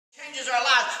changes our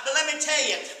lives. But let me tell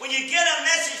you, when you get a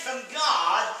message from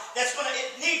God, it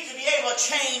needs to be able to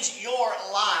change your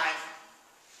life.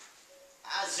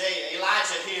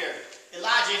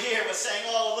 Elijah here was saying,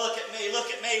 oh, look at me,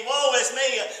 woe is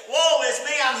me,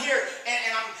 I'm here, and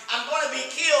I'm going to be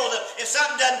killed if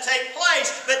something doesn't take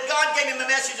place. But God gave him a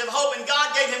message of hope, and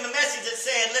God gave him a message that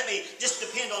said, just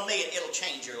depend on me, it'll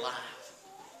change your life.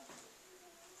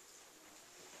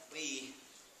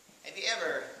 Have you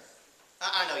ever,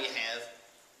 I know you have,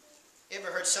 you ever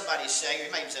heard somebody say,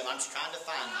 or maybe say, I'm just trying to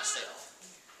find myself.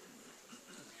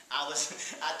 I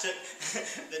took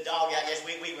the dog out. Yes,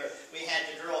 we had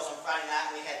the girls on Friday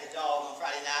night, and we had the dog on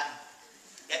Friday night.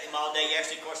 Got them all day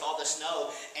yesterday, of course, all the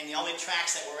snow, and the only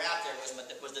tracks that were out there was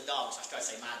the dog's. I started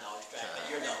to say my dog's track, but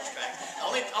your dog's track. The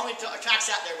only tracks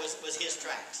out there was his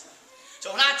tracks.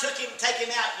 So when I take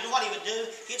him out, you know what he would do?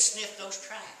 He'd sniff those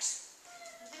tracks.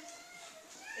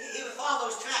 He would follow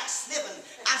those tracks, sniffing.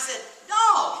 I said,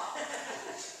 dog,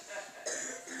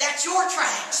 that's your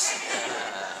tracks.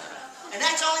 And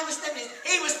that's all he was thinking.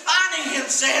 He was finding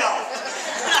himself.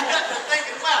 And I got to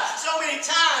thinking, wow, so many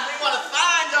times we want to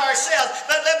find ourselves.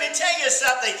 But let me tell you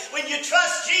something. When you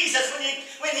trust Jesus,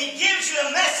 when he gives you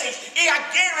a message, I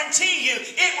guarantee you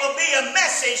it will be a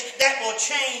message that will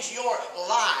change your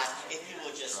life if you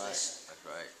will just listen. That's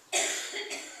right.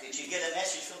 Did you get a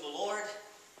message from the Lord?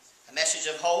 A message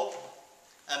of hope?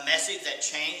 A message that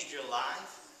changed your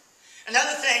life?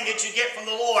 Another thing that you get from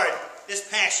the Lord this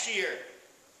past year.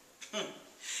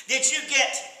 Did you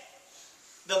get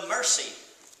the mercy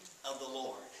of the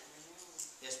Lord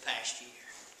this past year?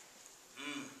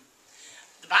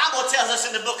 The Bible tells us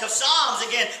in the book of Psalms,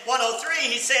 again, 103,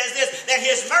 he says this, that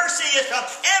his mercy is from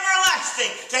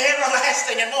everlasting to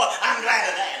everlasting and more. I'm glad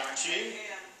of that, aren't you?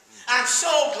 I'm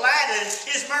so glad that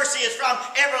his mercy is from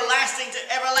everlasting to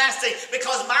everlasting,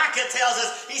 because Micah tells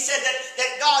us, he said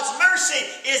that God's mercy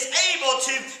is able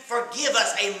to forgive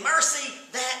us, a mercy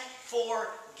that forgives.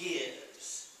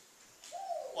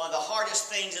 One of the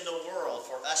hardest things in the world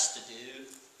for us to do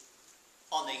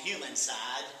on the human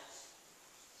side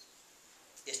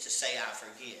is to say, I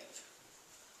forgive.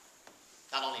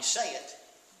 Not only say it,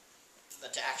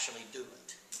 but to actually do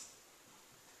it.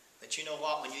 But you know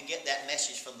what? When you get that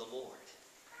message from the Lord,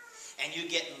 and you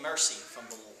get mercy from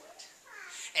the Lord,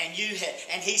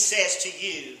 and he says to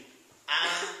you, I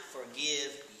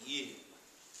forgive you,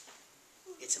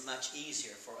 it's much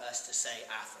easier for us to say,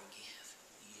 I forgive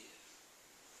you.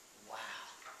 Wow.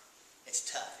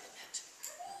 It's tough, isn't it?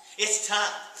 It's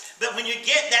tough. But when you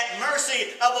get that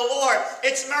mercy of the Lord,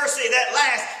 it's mercy that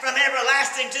lasts from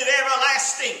everlasting to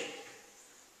everlasting.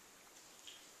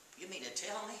 You mean to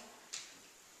tell me?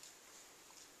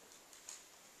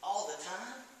 All the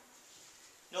time?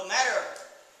 No matter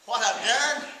what I've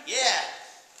done? Yeah.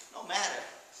 No matter.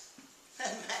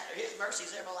 Doesn't matter. His mercy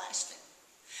is everlasting.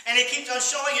 And he keeps on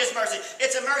showing his mercy.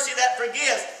 It's a mercy that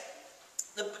forgives.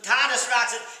 The Titus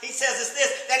writes it, he says it's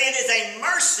this, that it is a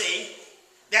mercy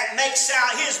that makes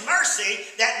his mercy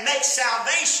that makes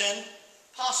salvation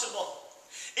possible.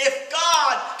 If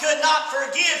God could not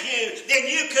forgive you, then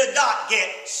you could not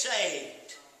get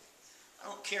saved. I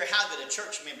don't care how good a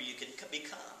church member you can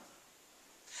become.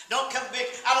 I don't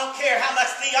care how much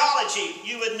theology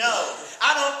you would know.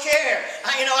 I don't care.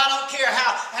 I don't care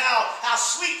how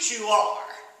sweet you are.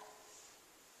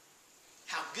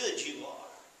 How good you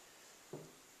are.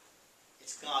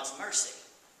 It's God's mercy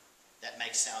that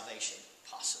makes salvation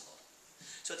possible.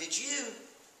 So did you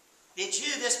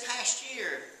this past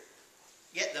year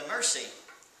get the mercy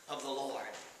of the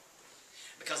Lord?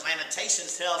 Because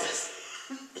Lamentations tells us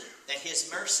that his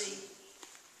mercy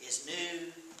is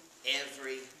new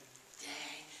every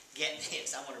day. Get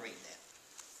this, I want to read that.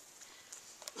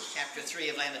 Chapter 3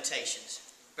 of Lamentations,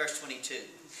 verse 22.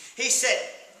 He said,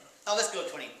 let's go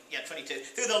 22.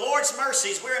 Through the Lord's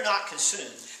mercies we're not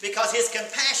consumed, because his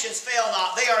compassions fail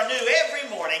not. They are new every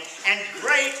morning, and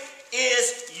great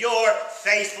is your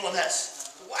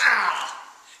faithfulness. Wow!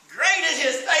 Great is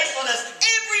his faithfulness.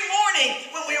 Every morning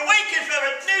when we awaken for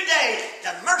a new day,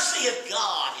 the mercy of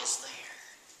God is there.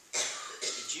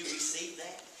 Did you receive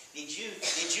that? Did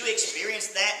you experience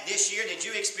that this year? Did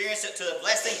you experience it to a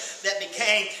blessing that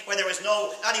became where there was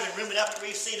not even room enough to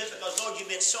receive it? Because, Lord, you've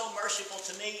been so merciful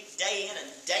to me day in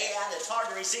and day out. It's hard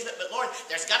to receive it. But, Lord,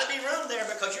 there's got to be room there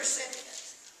because you're sending it.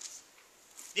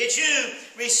 Did you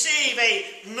receive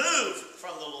a move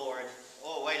from the Lord?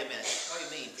 Oh, wait a minute. What do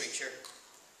you mean, preacher?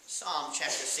 Psalm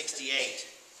chapter 68.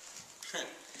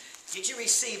 Did you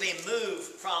receive a move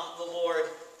from the Lord?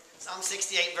 Psalm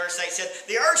 68 verse 8 said,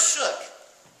 the earth shook.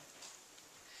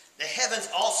 The heavens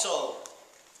also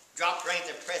dropped rain in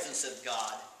the presence of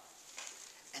God.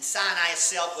 And Sinai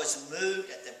itself was moved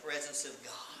at the presence of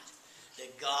God, the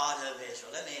God of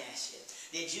Israel. Let me ask you,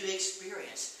 did you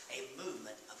experience a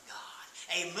movement of God,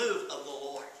 a move of the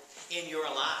Lord in your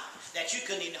life that you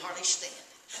couldn't even hardly stand,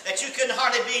 that you couldn't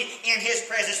hardly be in His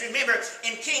presence? Remember,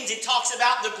 in Kings it talks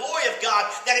about the glory of God,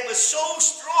 that it was so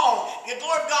strong, the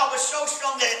glory of God was so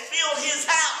strong that it filled His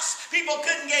house. People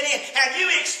couldn't get in.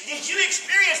 Did you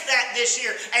experience that this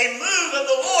year? A move of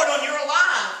the Lord on your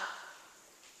life?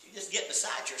 You just get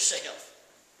beside yourself.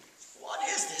 What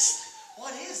is this?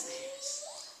 What is this?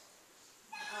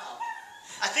 Wow.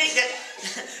 I think that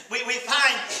we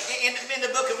find in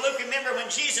the book of Luke, remember when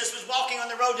Jesus was walking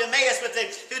on the road to Emmaus with the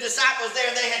two disciples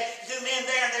there, and they had two men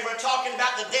there, and they were talking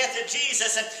about the death of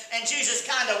Jesus, and Jesus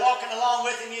kind of walking along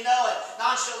with them, and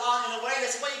nonchalant in a way. They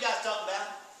said, what are you guys talking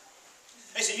about?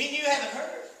 They said, you haven't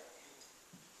heard.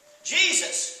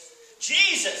 Jesus,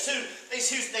 who they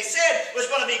said was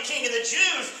going to be king of the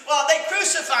Jews, well, they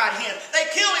crucified Him. They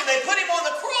killed Him. They put Him on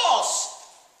the cross.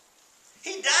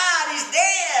 He died. He's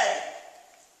dead.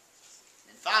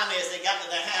 And finally, as they got to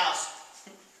the house,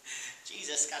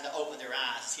 Jesus kind of opened their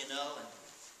eyes, and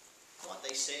what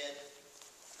they said.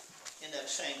 Ended up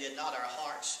saying, did not our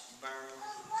hearts burn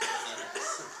within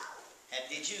us?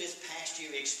 Did you this past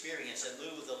year experience a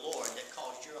move of the Lord that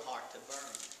caused your heart to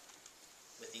burn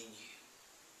within you?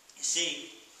 You see,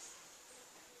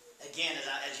 again,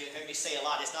 as you heard me say a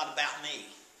lot, it's not about me.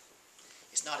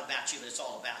 It's not about you, but it's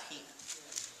all about Him.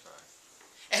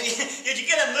 And did you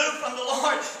get a move from the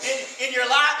Lord in your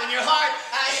life, in your heart?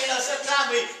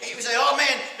 Sometimes we say, oh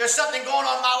man, there's something going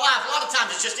on in my life. A lot of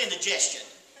times it's just indigestion.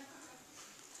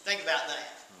 Think about that.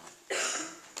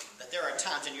 But there are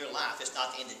times in your life it's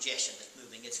not the indigestion that's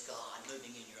moving, it's God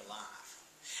moving in your life.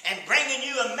 And bringing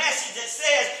you a message that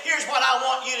says, here's what I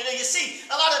want you to do. You see,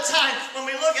 a lot of times when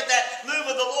we look at that move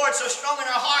of the Lord so strong in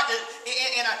our heart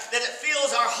that it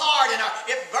fills our heart and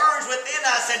it burns within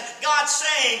us, and God's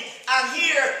saying, I'm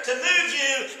here to move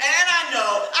you. And I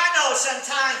know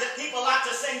sometimes that people like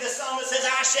to sing the song that says,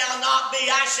 I shall not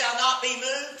be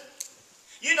moved.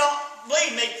 You don't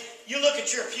believe me. You look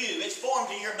at your pew, it's formed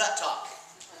to your buttock.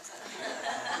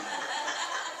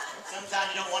 Sometimes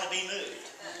you don't want to be moved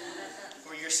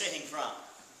where you're sitting from.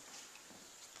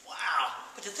 Wow.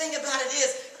 But the thing about it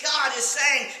is, God is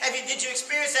saying, did you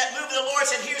experience that move of the Lord?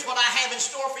 Said, here's what I have in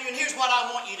store for you, and here's what I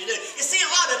want you to do. You see,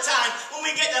 a lot of times when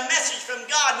we get a message from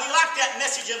God, we like that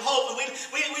message of hope, and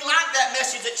we like that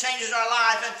message that changes our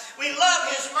life, and we love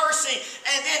His mercy,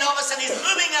 and then all of a sudden He's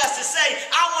moving us to say,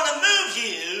 I want to move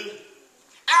you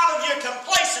out of your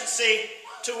complacency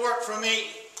to work for me.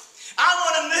 I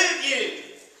want to move you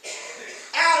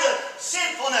out of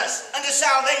sinfulness unto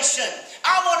salvation.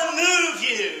 I want to move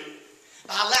you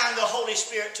by allowing the Holy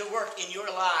Spirit to work in your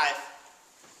life.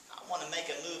 I want to make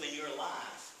a move in your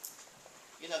life.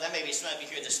 There may be some of you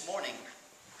here this morning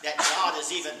that God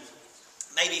has even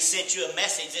maybe sent you a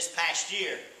message this past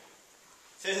year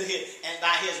and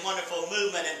by His wonderful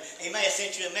movement, and He may have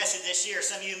sent you a message this year.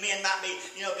 Some of you men might be,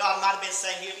 God might have been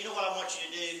saying, you know what I want you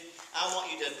to do? I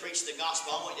want you to preach the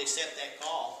gospel. I want you to accept that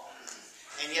call.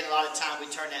 And yet a lot of time we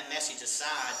turn that message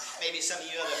aside. Maybe some of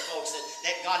you other folks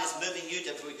that God is moving you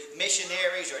to be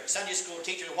missionaries or Sunday school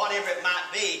teachers or whatever it might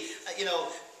be. In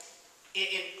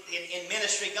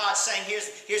ministry, God's saying,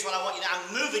 here's what I want you to do. I'm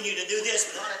moving you to do this.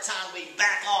 But a lot of time we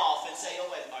back off and say, oh,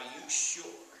 wait, are you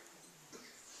sure?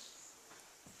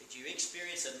 Did you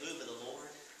experience a move of the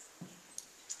Lord?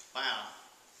 Wow.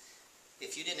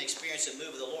 If you didn't experience a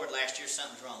move of the Lord last year,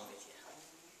 something's wrong with you.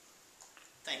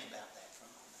 Think about that for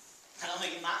a moment. I don't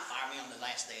think you might fire me on the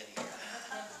last day of the year.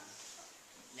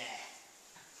 Nah.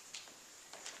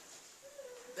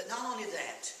 But not only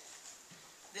that,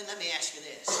 then let me ask you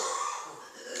this.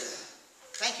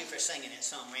 Thank you for singing that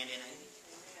song, Randy and Amy.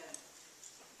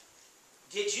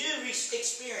 Did you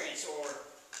experience or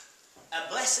a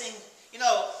blessing?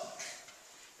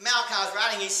 Malachi's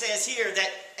writing, he says here that,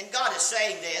 and God is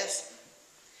saying this,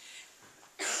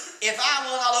 if I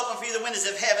will not open for you the windows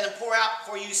of heaven and pour out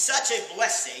for you such a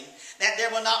blessing that there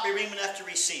will not be room enough to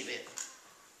receive it.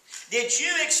 Did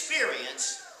you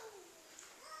experience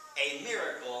a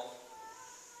miracle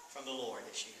from the Lord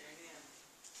this year?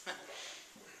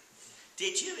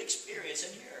 Did you experience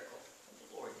a miracle from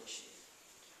the Lord this year?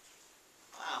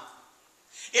 Wow.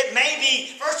 It may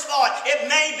be, first of all, it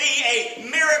may be a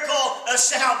miracle of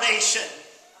salvation.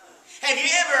 Have you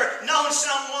ever known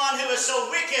someone who is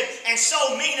so wicked and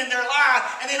so mean in their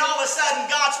life, and then all of a sudden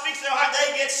God speaks to their heart,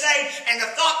 they get saved, and the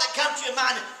thought that comes to your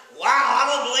mind, wow, I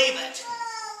don't believe it.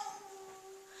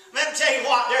 Let me tell you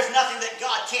what, there's nothing that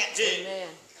God can't do.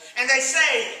 Amen. And they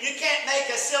say you can't make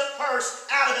a silk purse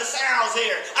out of a sow's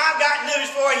ear. I've got news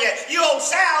for you. You old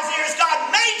sow's ears,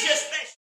 God made